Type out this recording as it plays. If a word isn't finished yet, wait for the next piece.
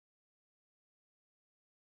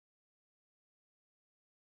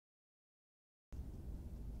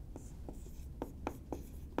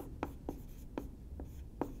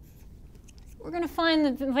we're going to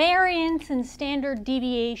find the variance and standard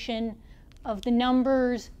deviation of the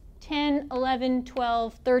numbers 10, 11,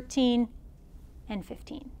 12, 13, and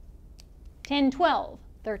 15. 10, 12,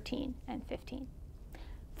 13, and 15.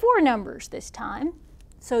 4 numbers this time,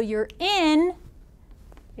 so your n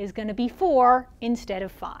is going to be 4 instead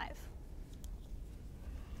of 5.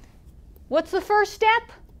 What's the first step?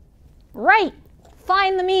 Right,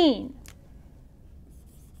 find the mean.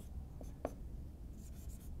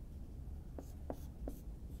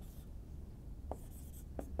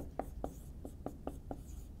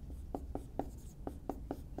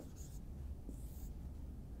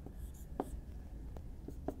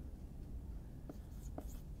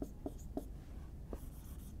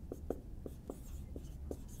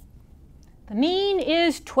 The mean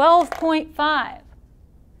is 12.5.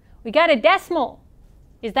 We got a decimal.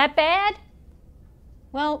 Is that bad?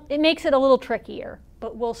 Well, it makes it a little trickier,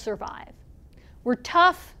 but we'll survive. We're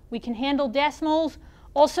tough. We can handle decimals.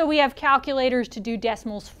 Also, we have calculators to do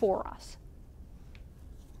decimals for us.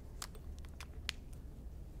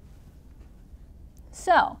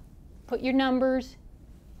 So, put your numbers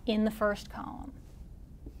in the first column.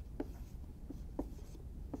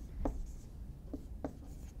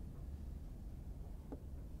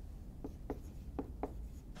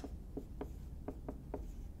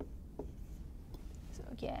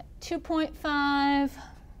 Get 2.5,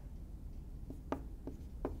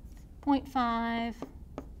 0.5,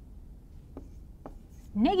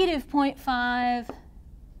 negative 0.5,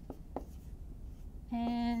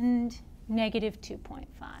 and negative 2.5.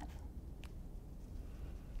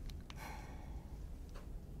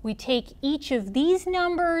 We take each of these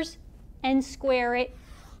numbers and square it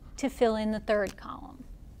to fill in the third column.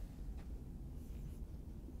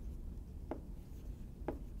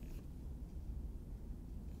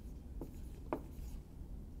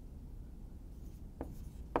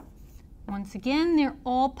 Once again, they're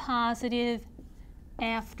all positive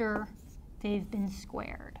after they've been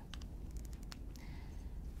squared.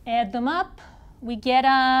 Add them up, we get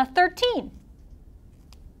 13.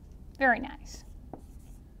 Very nice.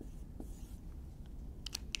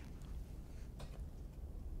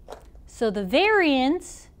 So the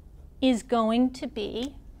variance is going to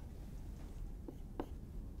be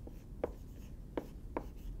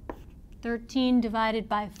 13 divided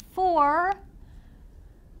by 4,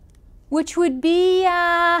 which would be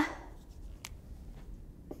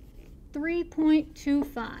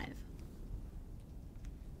 3.25.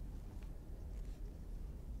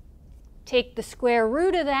 Take the square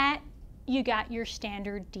root of that, you got your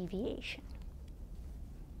standard deviation.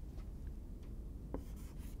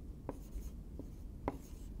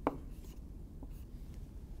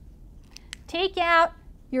 Take out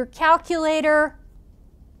your calculator.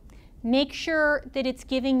 Make sure that it's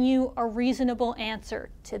giving you a reasonable answer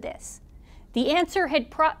to this. The answer had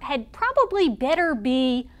probably better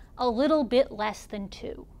be a little bit less than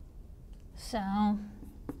 2. So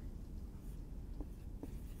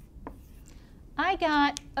I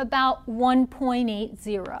got about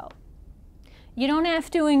 1.80. You don't have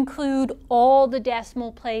to include all the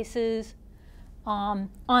decimal places. On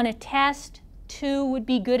a test, 2 would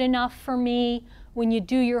be good enough for me. When you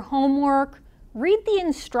do your homework, read the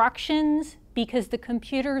instructions because the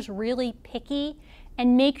computer's really picky,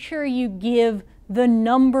 and make sure you give the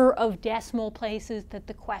number of decimal places that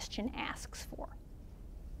the question asks for.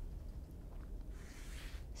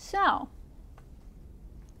 So,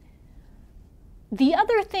 the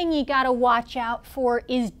other thing you got to watch out for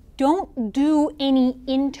is don't do any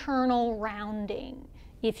internal rounding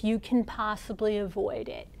if you can possibly avoid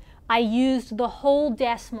it. I used the whole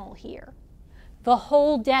decimal here, the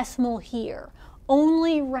whole decimal here.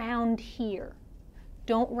 Only round here.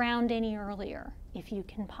 Don't round any earlier if you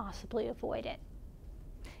can possibly avoid it.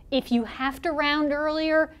 If you have to round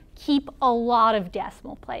earlier, keep a lot of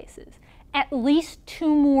decimal places. At least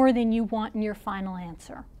 2 more than you want in your final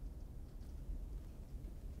answer.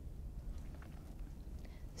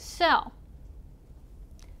 So,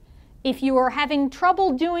 if you are having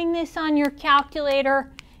trouble doing this on your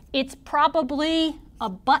calculator, it's probably a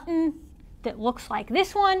button that looks like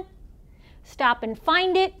this one. Stop and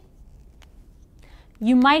find it.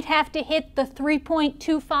 You might have to hit the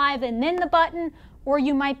 3.25 and then the button, or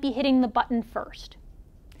you might be hitting the button first.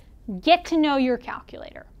 Get to know your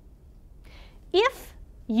calculator. If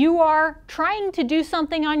you are trying to do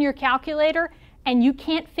something on your calculator and you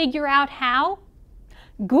can't figure out how,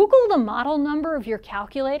 Google the model number of your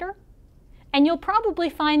calculator and you'll probably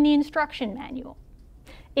find the instruction manual.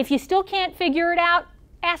 If you still can't figure it out,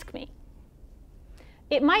 ask me.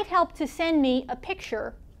 It might help to send me a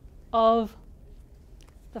picture of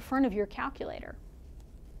the front of your calculator.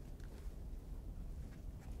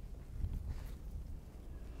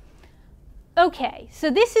 Okay,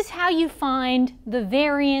 so this is how you find the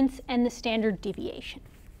variance and the standard deviation.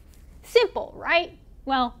 Simple, right?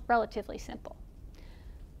 Well, relatively simple.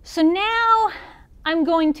 So now I'm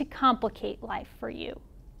going to complicate life for you.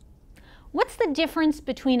 What's the difference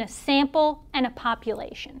between a sample and a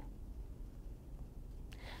population?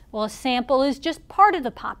 Well, a sample is just part of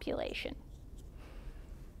the population.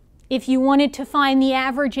 If you wanted to find the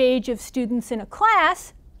average age of students in a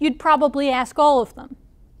class, you'd probably ask all of them.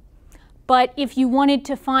 But if you wanted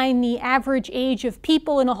to find the average age of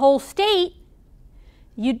people in a whole state,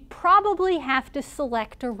 you'd probably have to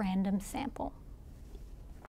select a random sample.